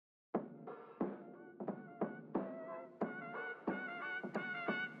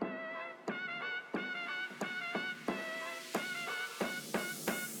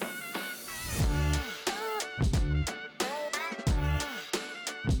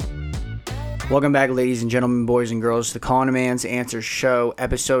Welcome back, ladies and gentlemen, boys and girls, to the Calling a Man's Answer Show,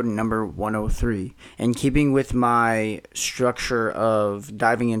 episode number 103. In keeping with my structure of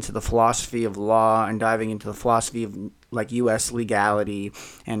diving into the philosophy of law and diving into the philosophy of U.S. legality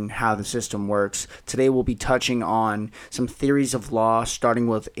and how the system works, today we'll be touching on some theories of law, starting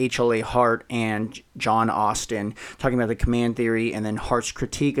with H.L.A. Hart and John Austin, talking about the command theory, and then Hart's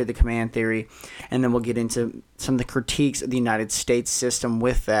critique of the command theory, and then we'll get into some of the critiques of the United States system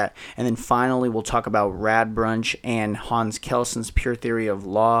with that, and then finally we'll talk about Radbruch and Hans Kelsen's pure theory of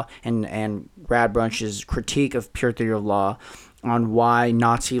law and Radbruch's critique of pure theory of law on why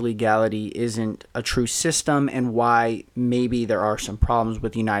Nazi legality isn't a true system and why maybe there are some problems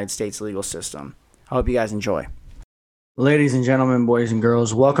with the United States legal system. I hope you guys enjoy. Ladies and gentlemen, boys and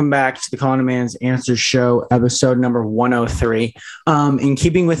girls, welcome back to the Calling a Man's Answer Show, episode number 103. In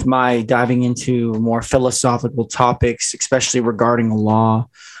keeping with my diving into more philosophical topics, especially regarding law,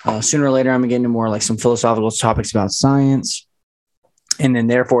 sooner or later I'm going to get into more like some philosophical topics about science and then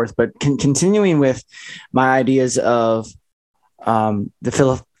therefore, but continuing with my ideas of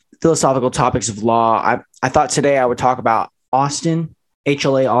the philosophical topics of law, I thought today I would talk about Austin,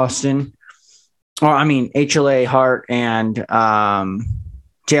 H.L.A. Austin, H.L.A. Hart and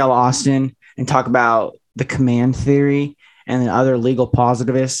J.L. Austin, and talk about the command theory and then other legal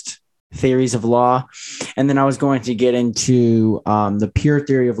positivist theories of law. And then I was going to get into the pure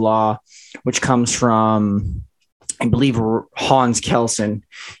theory of law, which comes from, I believe, Hans Kelsen.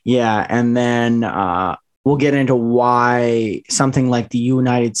 Yeah. And then we'll get into why something like the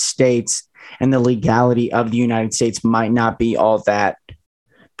United States and the legality of the United States might not be all that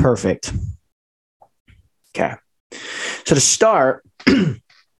perfect. Okay. So to start,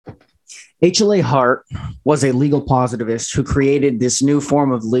 H.L.A. Hart was a legal positivist who created this new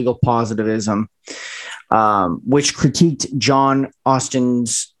form of legal positivism, which critiqued John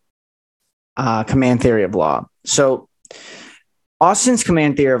Austin's command theory of law. So Austin's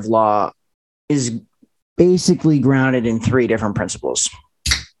command theory of law is basically grounded in three different principles.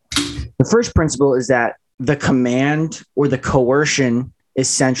 The first principle is that the command or the coercion is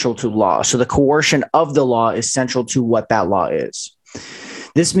central to law. So the coercion of the law is central to what that law is.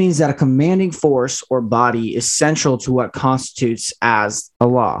 This means that a commanding force or body is central to what constitutes as a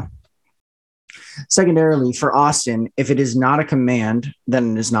law. Secondarily, for Austin, if it is not a command,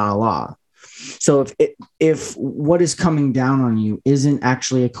 then it is not a law. So if what is coming down on you isn't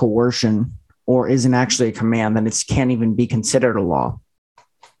actually a coercion or isn't actually a command, then it can't even be considered a law.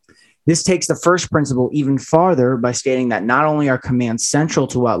 This takes the first principle even farther by stating that not only are commands central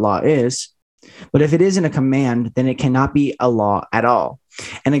to what law is, but if it isn't a command, then it cannot be a law at all.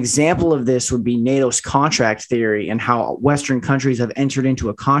 An example of this would be NATO's contract theory and how Western countries have entered into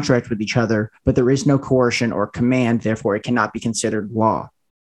a contract with each other, but there is no coercion or command, therefore it cannot be considered law.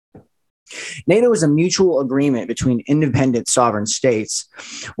 NATO is a mutual agreement between independent sovereign states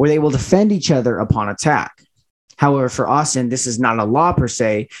where they will defend each other upon attack. However, for Austin, this is not a law per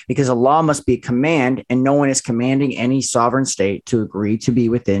se, because a law must be a command, and no one is commanding any sovereign state to agree to be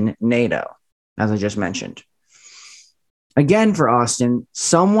within NATO, as I just mentioned. Again, for Austin,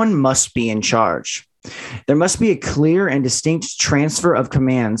 someone must be in charge. There must be a clear and distinct transfer of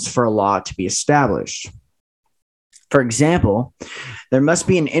commands for a law to be established. For example, there must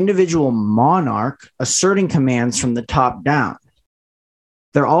be an individual monarch asserting commands from the top down.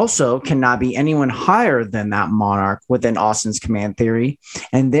 There also cannot be anyone higher than that monarch within Austin's command theory,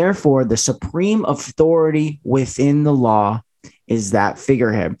 and therefore the supreme authority within the law is that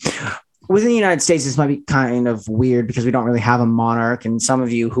figurehead. Within the United States, this might be kind of weird because we don't really have a monarch, and some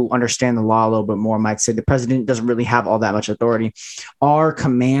of you who understand the law a little bit more might say the president doesn't really have all that much authority. Our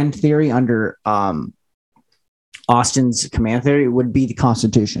command theory under Austin's command theory would be the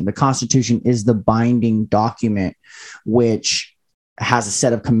Constitution. The Constitution is the binding document which has a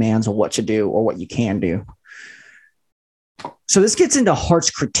set of commands on what to do or what you can do. So this gets into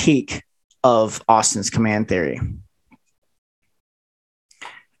Hart's critique of Austin's command theory.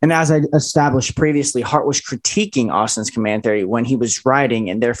 And as I established previously, Hart was critiquing Austin's command theory when he was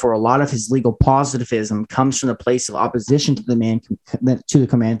writing, and therefore a lot of his legal positivism comes from the place of opposition to the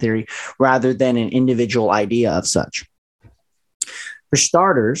command theory rather than an individual idea of such. For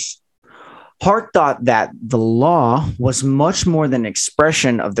starters, Hart thought that the law was much more than an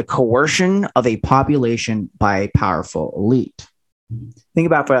expression of the coercion of a population by a powerful elite. Think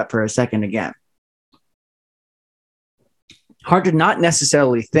about that for a second again. Hart did not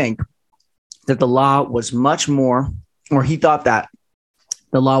necessarily think that the law was much more, or he thought that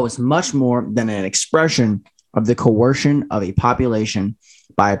the law was much more than an expression of the coercion of a population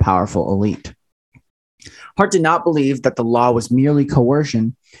by a powerful elite. Hart did not believe that the law was merely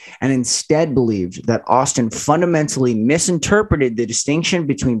coercion and instead believed that Austin fundamentally misinterpreted the distinction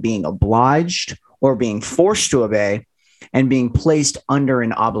between being obliged or being forced to obey and being placed under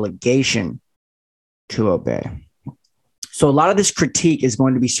an obligation to obey. So a lot of this critique is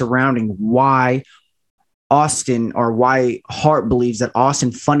going to be surrounding why Hart believes that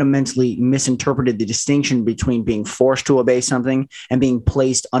Austin fundamentally misinterpreted the distinction between being forced to obey something and being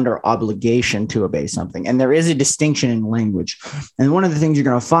placed under obligation to obey something. And there is a distinction in language. And one of the things you're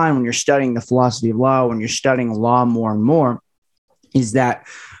going to find when you're studying the philosophy of law, when you're studying law more and more, is that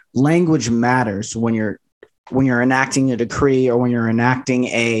language matters when you're enacting a decree or when you're enacting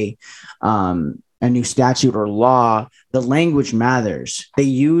a new statute or law. The language matters.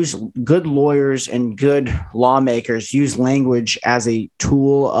 Good lawyers and good lawmakers use language as a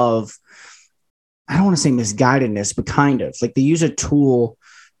tool of, I don't want to say misguidedness, but kind of like they use a tool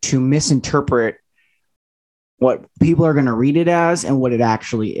to misinterpret what people are going to read it as and what it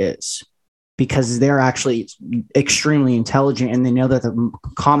actually is, because they're actually extremely intelligent and they know that the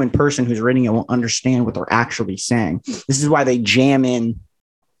common person who's reading it won't understand what they're actually saying. This is why they jam in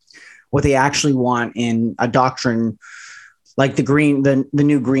what they actually want in a doctrine like the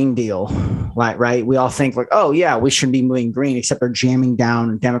new Green Deal, right? We all think like, oh yeah, we should be moving green, except they're jamming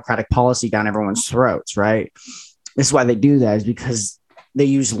down democratic policy down everyone's throats, right? This is why they do that, is because they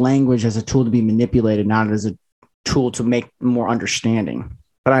use language as a tool to be manipulated, not as a tool to make more understanding.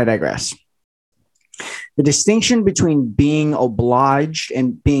 But I digress. The distinction between being obliged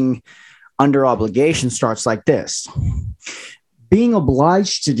and being under obligation starts like this. Being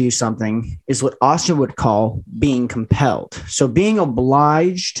obliged to do something is what Austin would call being compelled. So being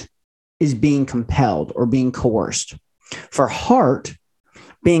obliged is being compelled or being coerced. For Hart,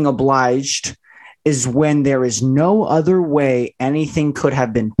 being obliged is when there is no other way anything could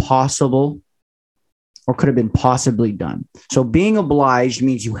have been possible or could have been possibly done. So being obliged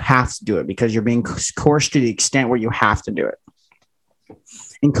means you have to do it because you're being coerced to the extent where you have to do it.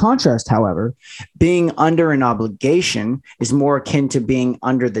 In contrast, however, being under an obligation is more akin to being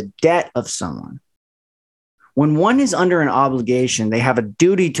under the debt of someone. When one is under an obligation, they have a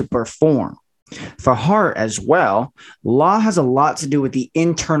duty to perform. For Hart as well, law has a lot to do with the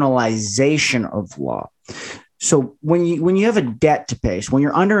internalization of law. So when you have a debt to pay, so when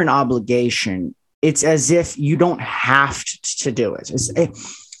you're under an obligation, it's as if you don't have to do it.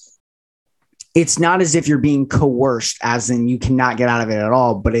 It's not as if you're being coerced, as in you cannot get out of it at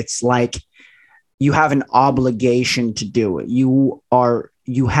all, but it's like you have an obligation to do it. You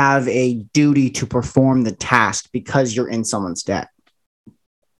have a duty to perform the task because you're in someone's debt.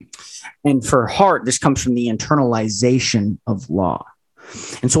 And for Hart, this comes from the internalization of law.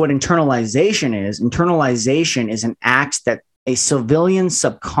 And so what internalization is an act that a civilian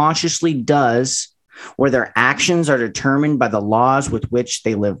subconsciously does where their actions are determined by the laws with which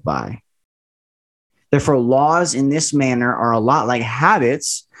they live by. Therefore, laws in this manner are a lot like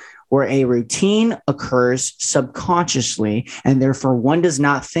habits where a routine occurs subconsciously, and therefore one does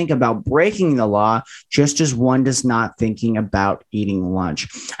not think about breaking the law, just as one does not thinking about eating lunch.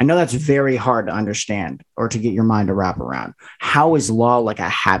 I know that's very hard to understand or to get your mind to wrap around. How is law like a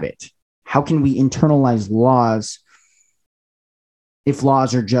habit? How can we internalize laws if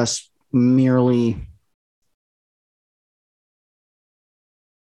laws are just merely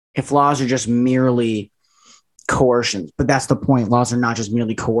coercions? But that's the point. Laws are not just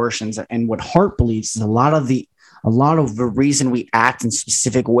merely coercions. And what Hart believes is a lot of the reason we act in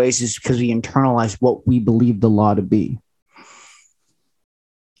specific ways is because we internalize what we believe the law to be.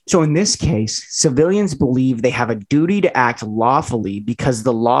 So in this case, civilians believe they have a duty to act lawfully because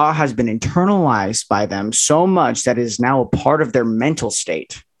the law has been internalized by them so much that it is now a part of their mental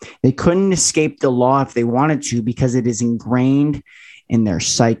state. They couldn't escape the law if they wanted to because it is ingrained in their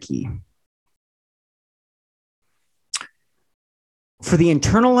psyche. For the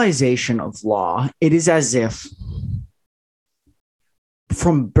internalization of law, it is as if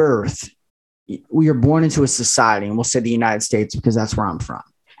from birth, we are born into a society, and we'll say the United States because that's where I'm from.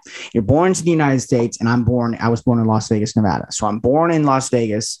 You're born into the United States, and I was born in Las Vegas, Nevada. So I'm born in Las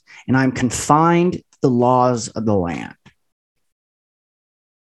Vegas, and I'm confined to the laws of the land.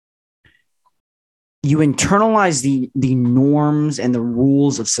 You internalize the norms and the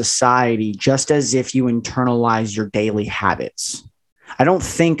rules of society just as if you internalize your daily habits. I don't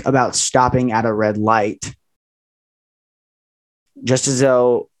think about stopping at a red light just as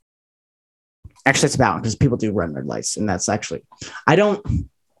though, actually it's about, because people do run red lights, and that's actually,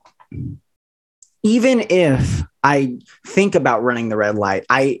 even if I think about running the red light,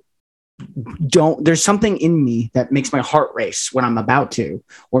 I there's something in me that makes my heart race when I'm about to,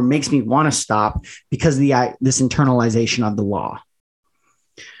 or makes me want to stop because of this internalization of the law.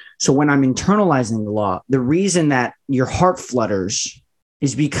 So when I'm internalizing the law, the reason that your heart flutters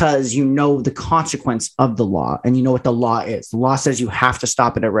is because you know the consequence of the law and you know what the law is. The law says you have to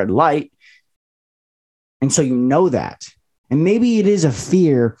stop at a red light. And so you know that. And maybe it is a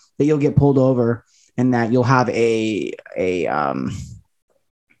fear that you'll get pulled over and that you'll have a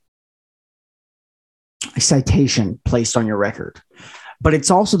citation placed on your record. But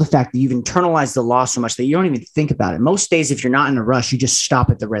it's also the fact that you've internalized the law so much that you don't even think about it. Most days, if you're not in a rush, you just stop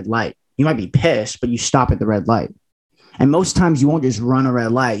at the red light. You might be pissed, but you stop at the red light. And most times you won't just run a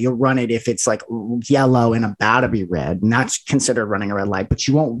red light. You'll run it if it's like yellow and about to be red. And that's considered running a red light. But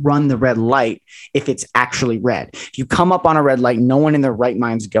you won't run the red light if it's actually red. If you come up on a red light, no one in their right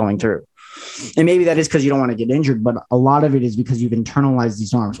mind's going through. And maybe that is because you don't want to get injured, but a lot of it is because you've internalized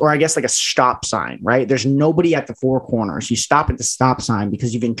these norms. Or I guess like a stop sign, right? There's nobody at the four corners. You stop at the stop sign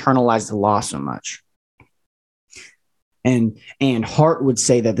because you've internalized the law so much. And Hart would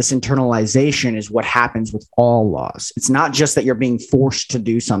say that this internalization is what happens with all laws. It's not just that you're being forced to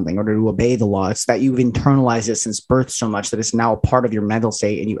do something or to obey the law. It's that you've internalized it since birth so much that it's now a part of your mental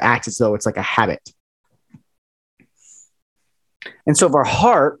state and you act as though it's like a habit. And so for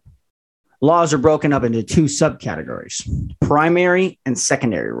Hart, laws are broken up into two subcategories, primary and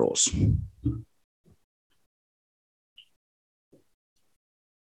secondary rules.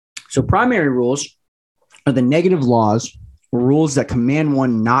 So primary rules are the negative laws, rules that command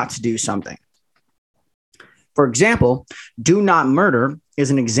one not to do something. For example, do not murder is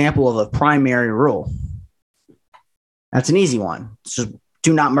an example of a primary rule. That's an easy one. It's just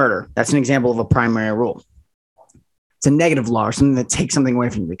do not murder. That's an example of a primary rule. It's a negative law or something that takes something away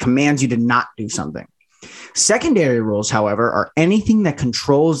from you. It commands you to not do something. Secondary rules, however, are anything that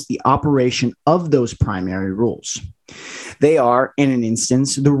controls the operation of those primary rules. They are, in an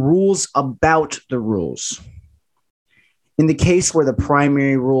instance, the rules about the rules. In the case where the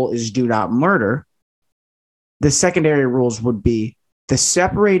primary rule is do not murder, the secondary rules would be the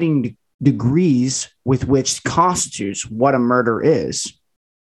separating degrees with which constitutes what a murder is,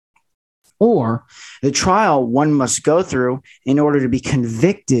 or the trial one must go through in order to be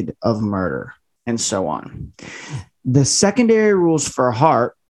convicted of murder, and so on. The secondary rules for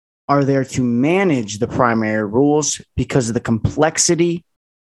Hart are there to manage the primary rules because of the complexity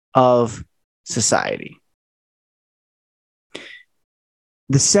of society.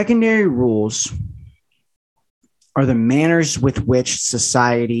 The secondary rules are the manners with which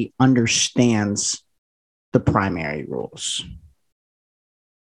society understands the primary rules.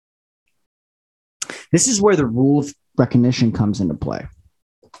 This is where the rule of recognition comes into play.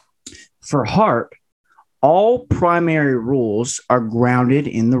 For Hart, all primary rules are grounded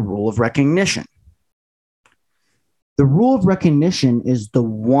in the rule of recognition. The rule of recognition is the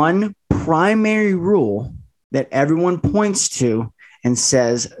one primary rule that everyone points to and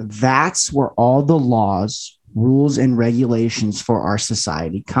says that's where all the laws, rules, and regulations for our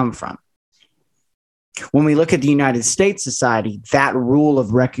society come from. When we look at the United States society, that rule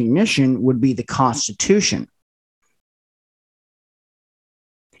of recognition would be the Constitution.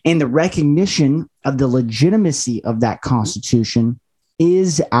 And the recognition of the legitimacy of that Constitution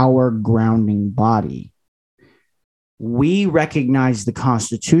is our grounding body. We recognize the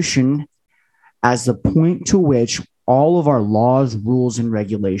Constitution as the point to which all of our laws, rules, and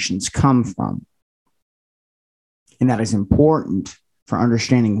regulations come from. And that is important for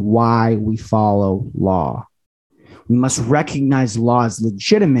understanding why we follow law. We must recognize law as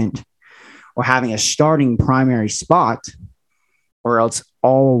legitimate or having a starting primary spot, or else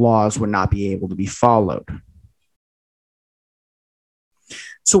all laws would not be able to be followed.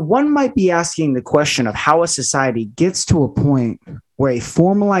 So one might be asking the question of how a society gets to a point where a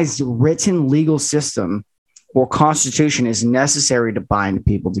formalized written legal system or constitution is necessary to bind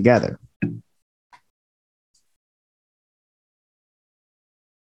people together.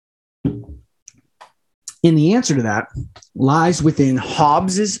 And the answer to that lies within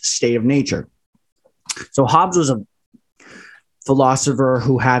Hobbes's state of nature. So Hobbes was a philosopher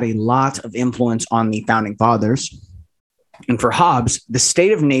who had a lot of influence on the founding fathers. And for Hobbes, the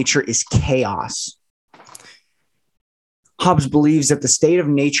state of nature is chaos. Hobbes believes that the state of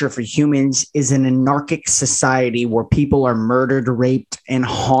nature for humans is an anarchic society where people are murdered, raped, and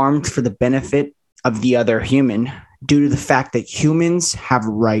harmed for the benefit of the other human due to the fact that humans have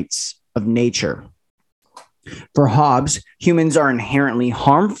rights of nature. For Hobbes, humans are inherently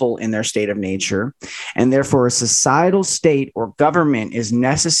harmful in their state of nature, and therefore a societal state or government is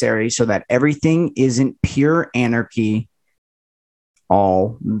necessary so that everything isn't pure anarchy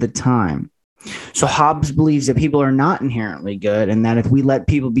all the time. So Hobbes believes that people are not inherently good, and that if we let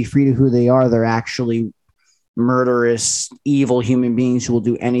people be free to who they are, they're actually murderous, evil human beings who will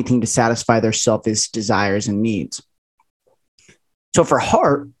do anything to satisfy their selfish desires and needs. So for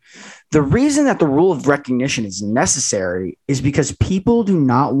Hart, the reason that the rule of recognition is necessary is because people do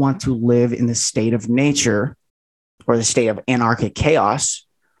not want to live in the state of nature or the state of anarchic chaos.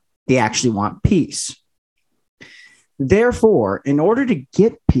 They actually want peace. Therefore, in order to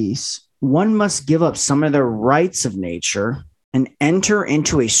get peace, one must give up some of the rights of nature and enter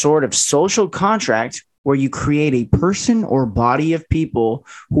into a sort of social contract where you create a person or body of people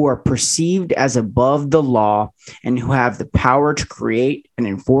who are perceived as above the law and who have the power to create and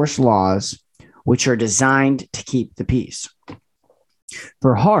enforce laws which are designed to keep the peace.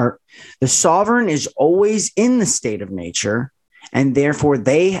 For Hart, the sovereign is always in the state of nature, and therefore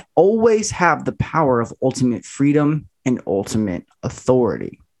they always have the power of ultimate freedom and ultimate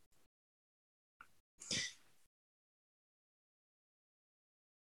authority.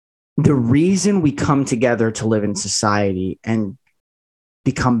 The reason we come together to live in society and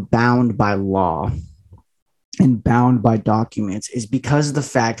become bound by law and bound by documents is because of the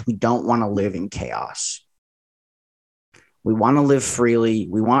fact we don't want to live in chaos. We want to live freely.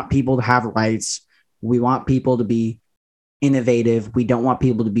 We want people to have rights. We want people to be innovative. We don't want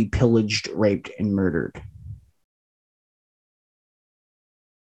people to be pillaged, raped, and murdered.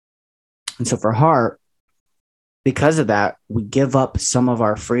 And so for Hart, because of that, we give up some of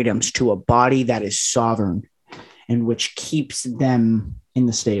our freedoms to a body that is sovereign and which keeps them in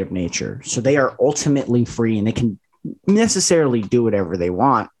the state of nature. So they are ultimately free and they can necessarily do whatever they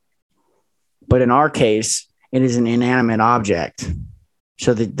want. But in our case, it is an inanimate object.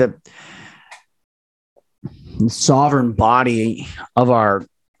 So the sovereign body of our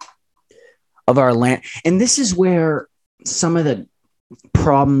land. And this is where some of the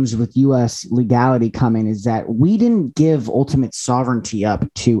problems with U.S. legality come in, is that we didn't give ultimate sovereignty up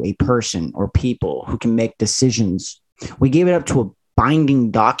to a person or people who can make decisions. We gave it up to a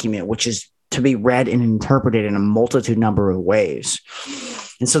binding document, which is to be read and interpreted in a multitude number of ways.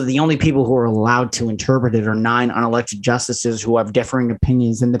 And so the only people who are allowed to interpret it are 9 unelected justices who have differing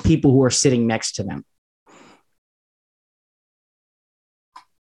opinions and the people who are sitting next to them.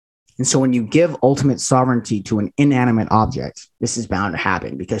 And so when you give ultimate sovereignty to an inanimate object, this is bound to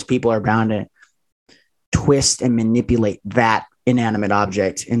happen because people are bound to twist and manipulate that inanimate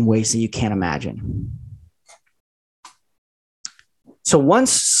object in ways that you can't imagine. So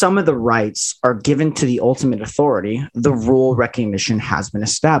once some of the rights are given to the ultimate authority, the rule recognition has been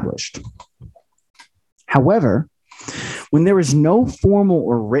established. However, when there is no formal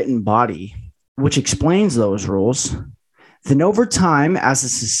or written body which explains those rules, then over time, as a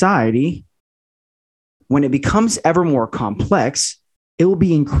society, when it becomes ever more complex, it will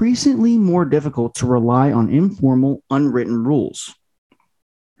be increasingly more difficult to rely on informal, unwritten rules.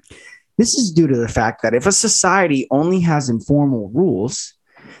 This is due to the fact that if a society only has informal rules,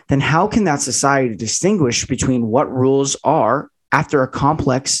 then how can that society distinguish between what rules are after a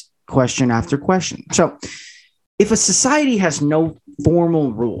complex question after question? So if a society has no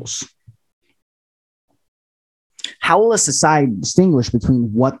formal rules, how will a society distinguish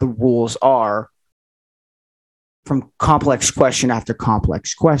between what the rules are from complex question after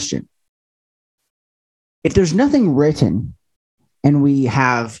complex question? If there's nothing written and we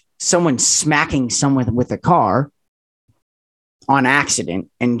have someone smacking someone with a car on accident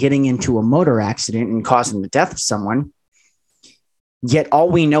and getting into a motor accident and causing the death of someone, yet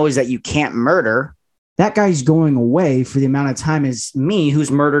all we know is that you can't murder, that guy's going away for the amount of time as me who's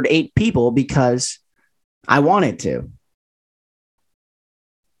murdered 8 people because I wanted to.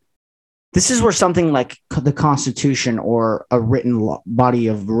 This is where something like the Constitution or a written body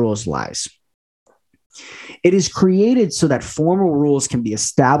of rules lies. It is created so that formal rules can be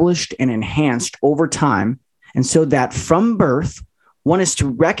established and enhanced over time, and so that from birth, one is to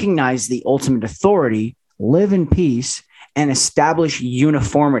recognize the ultimate authority, live in peace, and establish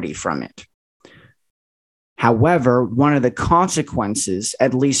uniformity from it. However, one of the consequences,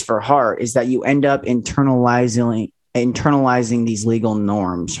 at least for Hart, is that you end up internalizing these legal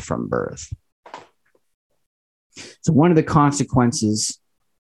norms from birth. So one of the consequences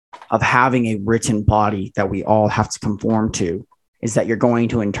of having a written body that we all have to conform to is that you're going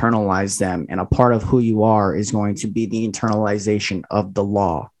to internalize them. And a part of who you are is going to be the internalization of the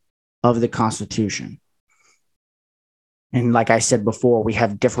law, of the Constitution. And like I said before, we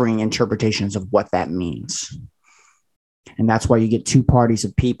have differing interpretations of what that means. And that's why you get 2 parties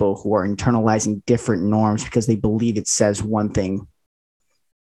of people who are internalizing different norms because they believe it says one thing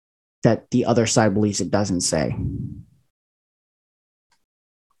that the other side believes it doesn't say.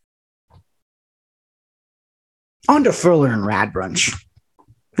 On to Fuller and Radbrunch.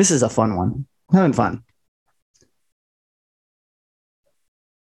 This is a fun one. I'm having fun.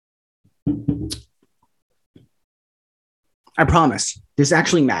 I promise. This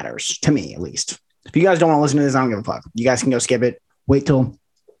actually matters to me, at least. If you guys don't want to listen to this, I don't give a fuck. You guys can go skip it. Wait till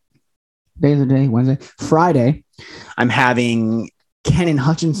day of the day, Wednesday. Friday, I'm having Kenan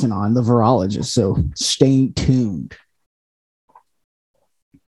Hutchinson on, the virologist. So stay tuned.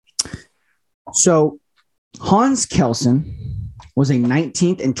 So Hans Kelsen was a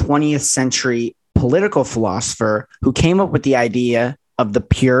 19th and 20th century political philosopher who came up with the idea of the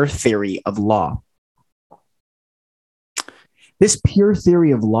pure theory of law. This pure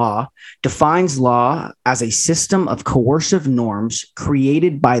theory of law defines law as a system of coercive norms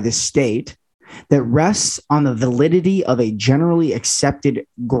created by the state that rests on the validity of a generally accepted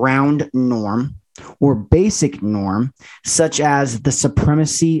ground norm or basic norm, such as the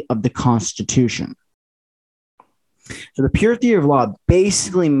supremacy of the Constitution. So the pure theory of law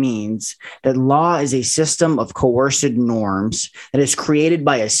basically means that law is a system of coercive norms that is created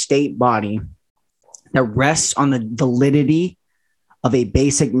by a state body that rests on the validity of a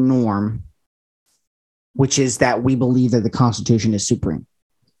basic norm, which is that we believe that the Constitution is supreme.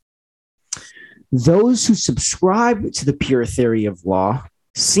 Those who subscribe to the pure theory of law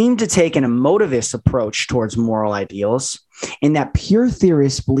seem to take an emotivist approach towards moral ideals, in that pure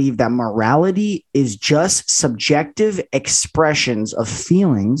theorists believe that morality is just subjective expressions of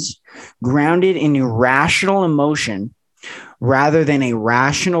feelings grounded in irrational emotion rather than a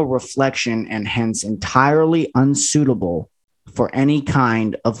rational reflection, and hence entirely unsuitable for any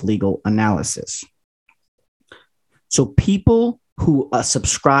kind of legal analysis. So people who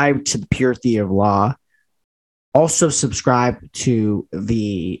subscribe to the pure theory of law also subscribe to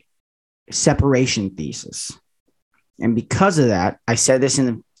the separation thesis. And because of that, I said this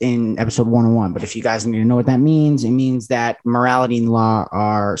in episode 101, but if you guys need to know what that means, it means that morality and law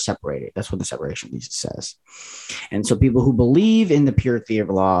are separated. That's what the separation thesis says. And so people who believe in the pure theory of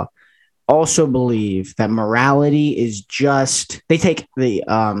law also believe that morality is just, they take the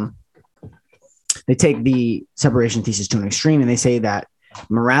separation thesis to an extreme, and they say that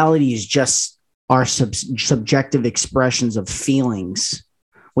morality is just our subjective expressions of feelings,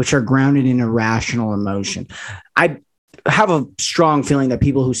 which are grounded in irrational emotion. I have a strong feeling that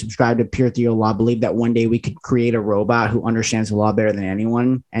people who subscribe to pure theory of law believe that one day we could create a robot who understands the law better than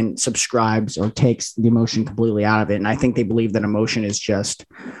anyone and subscribes or takes the emotion completely out of it. And I think they believe that emotion is just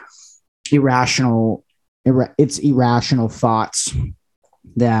irrational thoughts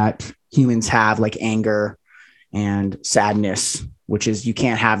that humans have, like anger and sadness, which is, you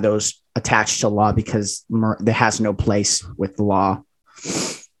can't have those attached to law because there has no place with the law,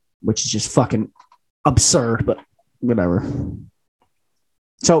 which is just fucking absurd, but whatever.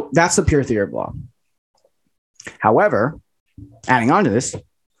 So that's the pure theory of law. However, adding on to this,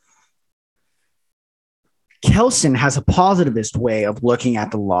 Kelsen has a positivist way of looking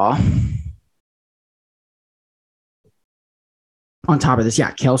at the law. On top of this,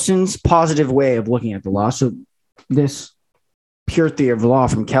 Kelsen's positive way of looking at the law. So this pure theory of law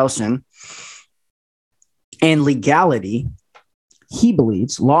from Kelsen and legality, he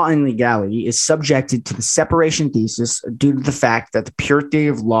believes law and legality is subjected to the separation thesis due to the fact that the pure theory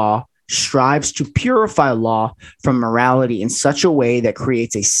of law strives to purify law from morality in such a way that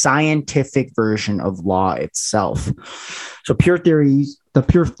creates a scientific version of law itself. So the pure theory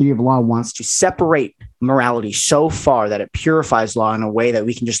of law wants to separate morality so far that it purifies law in a way that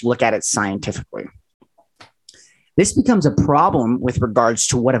we can just look at it scientifically. This becomes a problem with regards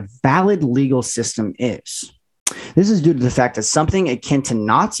to what a valid legal system is. This is due to the fact that something akin to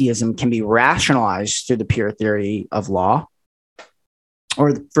Nazism can be rationalized through the pure theory of law,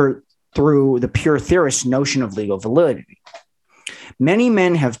 or through the pure theorist's notion of legal validity. Many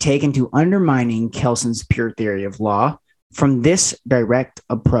men have taken to undermining Kelsen's pure theory of law from this direct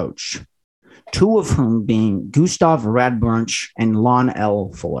approach, two of whom being Gustav Radbrunch and Lon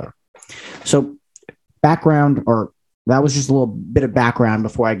L. Fuller. So that was just a little bit of background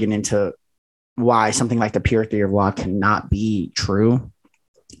before I get into why something like the pure theory of law cannot be true.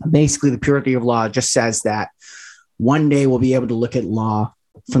 Basically, the pure theory of law just says that one day we'll be able to look at law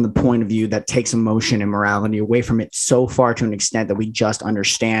from the point of view that takes emotion and morality away from it so far to an extent that we just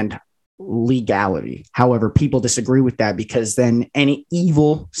understand legality. However, people disagree with that because then any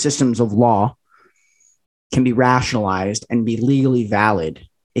evil systems of law can be rationalized and be legally valid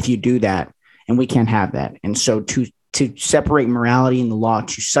if you do that, and we can't have that. And so to separate morality and the law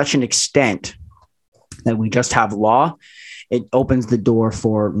to such an extent that we just have law, it opens the door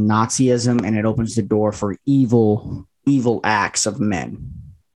for Nazism, and it opens the door for evil acts of men.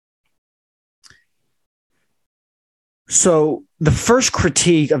 So the first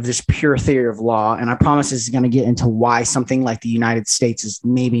critique of this pure theory of law, and I promise this is going to get into why something like the United States is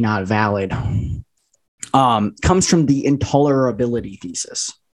maybe not valid, comes from the intolerability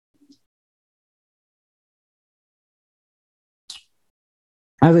thesis.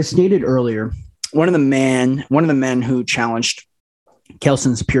 As I stated earlier, one of the men who challenged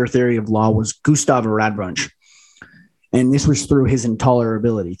Kelson's pure theory of law was Gustav Radbruch, and this was through his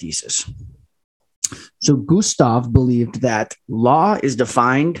intolerability thesis. So Gustav believed that law is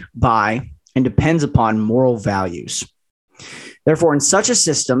defined by and depends upon moral values. Therefore, in such a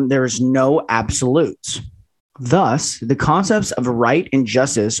system, there is no absolutes. Thus, the concepts of right and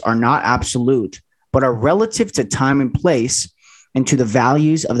justice are not absolute, but are relative to time and place and to the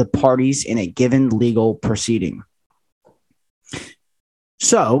values of the parties in a given legal proceeding.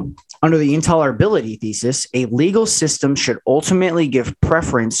 So, under the intolerability thesis, a legal system should ultimately give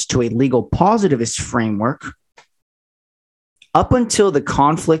preference to a legal positivist framework up until the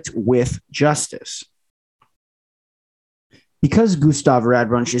conflict with justice. Because Gustav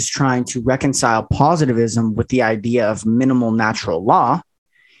Radbruch is trying to reconcile positivism with the idea of minimal natural law,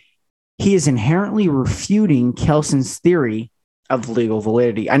 he is inherently refuting Kelson's theory of legal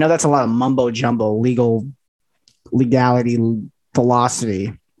validity. I know that's a lot of mumbo jumbo, legality,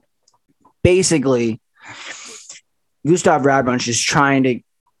 philosophy. Basically, Gustav Radbruch is trying to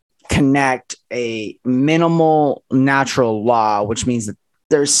connect a minimal natural law, which means that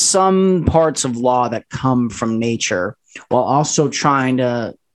there's some parts of law that come from nature, while also trying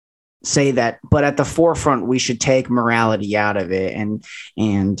to say that, but at the forefront, we should take morality out of it and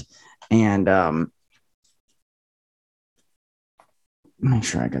make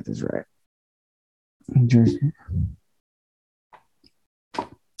sure I got this right.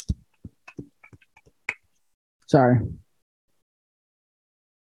 Sorry.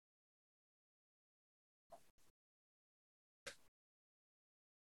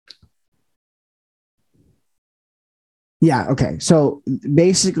 Yeah, okay. So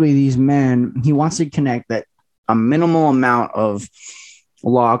basically, these men, he wants to connect that a minimal amount of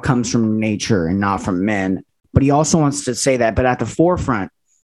law comes from nature and not from men. But he also wants to say that, but at the forefront,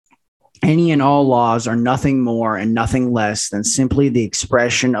 any and all laws are nothing more and nothing less than simply the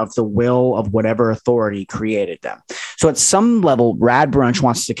expression of the will of whatever authority created them. So at some level, Radbruch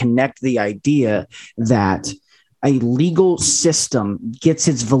wants to connect the idea that a legal system gets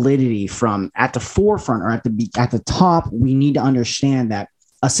its validity from at the forefront or at the top. We need to understand that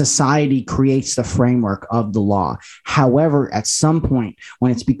a society creates the framework of the law. However, at some point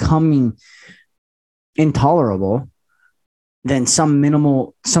when it's becoming intolerable, then some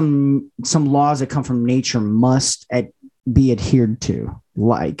laws that come from nature must be adhered to,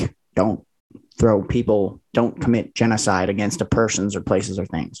 like don't commit genocide against persons or places or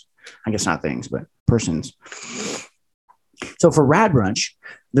things. I guess not things, but persons. So for Radbruch,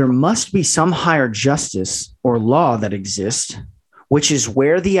 there must be some higher justice or law that exists, which is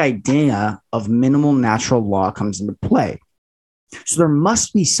where the idea of minimal natural law comes into play. So there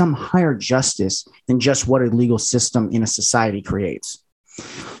must be some higher justice than just what a legal system in a society creates.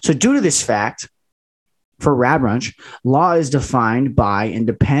 So due to this fact, for Radbruch, law is defined by and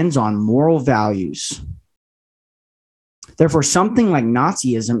depends on moral values. Therefore, something like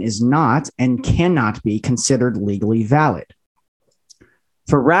Nazism is not and cannot be considered legally valid.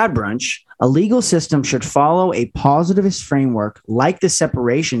 For Radbruch, a legal system should follow a positivist framework like the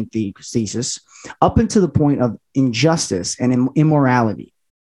separation thesis up until the point of injustice and immorality.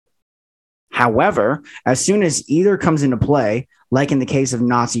 However, as soon as either comes into play, like in the case of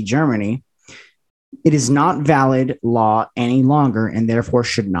Nazi Germany, it is not valid law any longer and therefore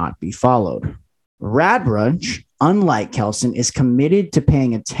should not be followed. Radbruch, unlike Kelson, is committed to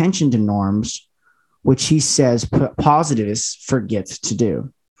paying attention to norms, which he says positivists forget to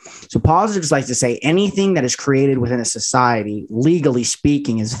do. So positivists like to say anything that is created within a society, legally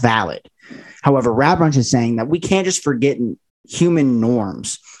speaking, is valid. However, Radbruch is saying that we can't just forget human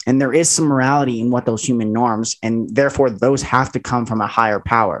norms, and there is some morality in what those human norms, and therefore those have to come from a higher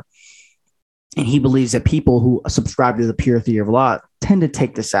power. And he believes that people who subscribe to the pure theory of law tend to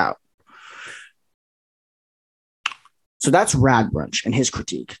take this out. So that's Radbruch and his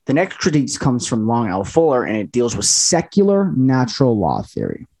critique. The next critique comes from Long L. Fuller, and it deals with secular natural law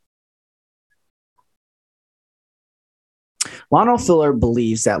theory. Long L. Fuller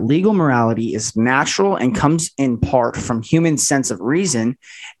believes that legal morality is natural and comes in part from human sense of reason,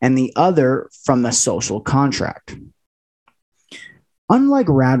 and the other from the social contract. Unlike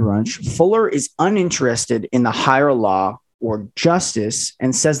Radbruch, Fuller is uninterested in the higher law or justice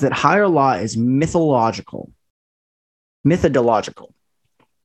and says that higher law is methodological.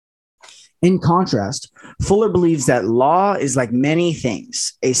 In contrast, Fuller believes that law is like many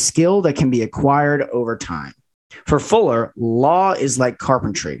things, a skill that can be acquired over time. For Fuller, law is like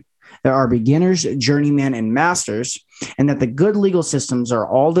carpentry. There are beginners, journeymen, and masters, and that the good legal systems are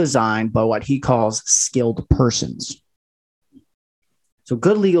all designed by what he calls skilled persons. So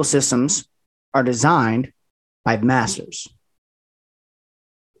good legal systems are designed by masters.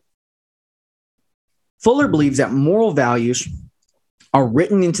 Fuller believes that moral values are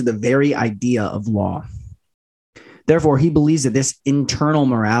written into the very idea of law. Therefore, he believes that this internal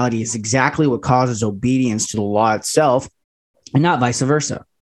morality is exactly what causes obedience to the law itself and not vice versa.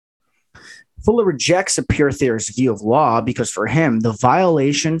 Fuller rejects a pure theorist's view of law because for him, the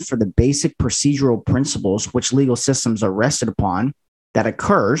violation for the basic procedural principles which legal systems are rested upon that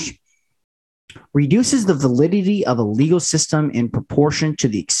occurs reduces the validity of a legal system in proportion to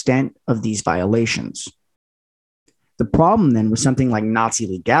the extent of these violations. The problem then with something like Nazi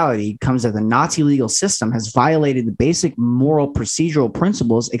legality comes that the Nazi legal system has violated the basic moral procedural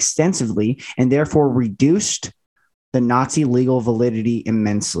principles extensively and therefore reduced the Nazi legal validity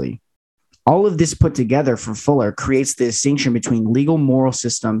immensely. All of this put together for Fuller creates the distinction between legal moral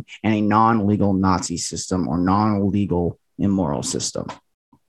system and a non-legal Nazi system or non-legal immoral system.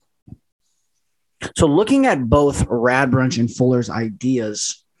 So looking at both Radbruch and Fuller's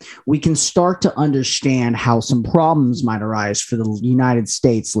ideas, we can start to understand how some problems might arise for the United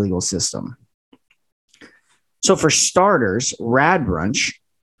States legal system. So for starters, Radbruch,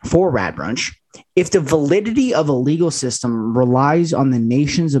 if the validity of a legal system relies on the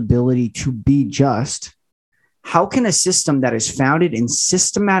nation's ability to be just, how can a system that is founded in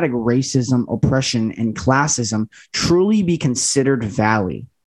systematic racism, oppression, and classism truly be considered valid?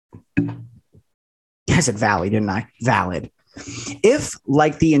 I said valid, didn't I? Valid. If,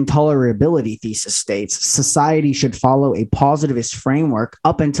 like the intolerability thesis states, society should follow a positivist framework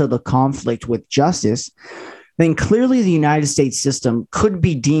up until the conflict with justice, then clearly the United States system could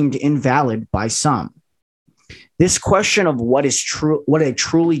be deemed invalid by some. This question of what a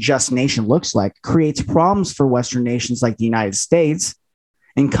truly just nation looks like creates problems for Western nations like the United States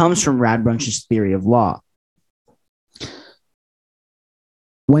and comes from Radbruch's theory of law.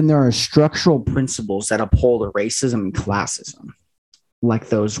 When there are structural principles that uphold racism and classism, like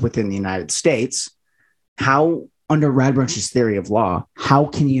those within the United States, how, under Radbruch's theory of law, how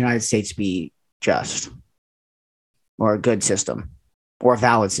can the United States be just or a good system or a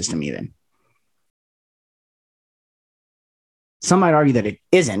valid system even? Some might argue that it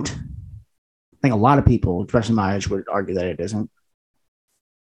isn't. I think a lot of people, especially my age, would argue that it isn't.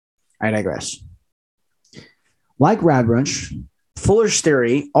 I digress. Like Radbruch, Fuller's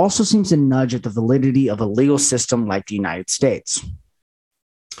theory also seems to nudge at the validity of a legal system like the United States.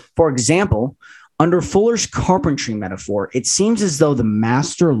 For example, under Fuller's carpentry metaphor, it seems as though the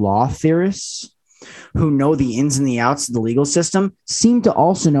master law theorists who know the ins and the outs of the legal system seem to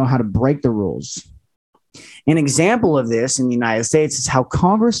also know how to break the rules. An example of this in the United States is how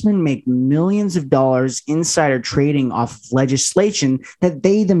congressmen make millions of dollars insider trading off of legislation that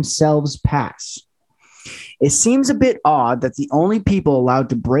they themselves pass. It seems a bit odd that the only people allowed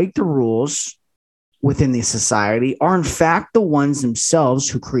to break the rules within the society are in fact the ones themselves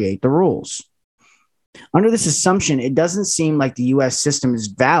who create the rules. Under this assumption, it doesn't seem like the U.S. system is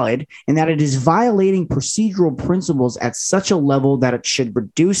valid and that it is violating procedural principles at such a level that it should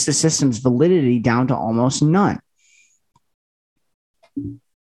reduce the system's validity down to almost none.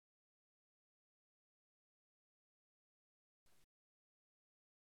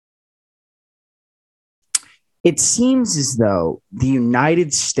 It seems as though the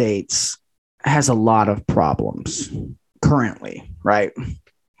United States has a lot of problems currently, right?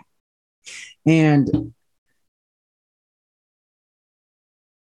 And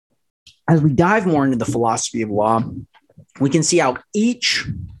as we dive more into the philosophy of law, we can see how each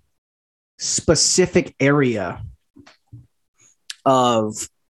specific area of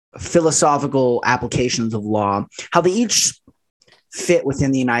philosophical applications of law, how they each fit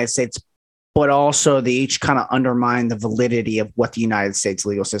within the United States, but also they each kind of undermine the validity of what the United States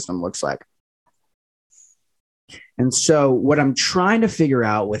legal system looks like. And so what I'm trying to figure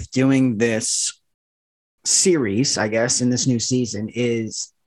out with doing this series, I guess, in this new season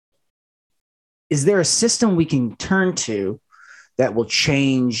is there a system we can turn to that will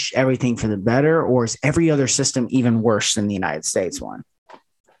change everything for the better, or is every other system even worse than the United States one?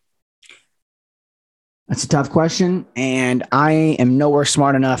 That's a tough question, and I am nowhere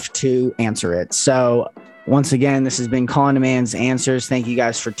smart enough to answer it. So once again, this has been Colin Demand's Answers. Thank you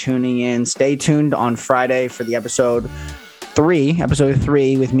guys for tuning in. Stay tuned on Friday for the episode episode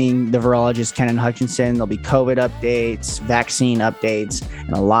 3 with me, the virologist Kenan Hutchinson. There'll be COVID updates, vaccine updates,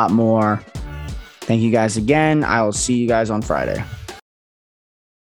 and a lot more. Thank you guys again. I will see you guys on Friday.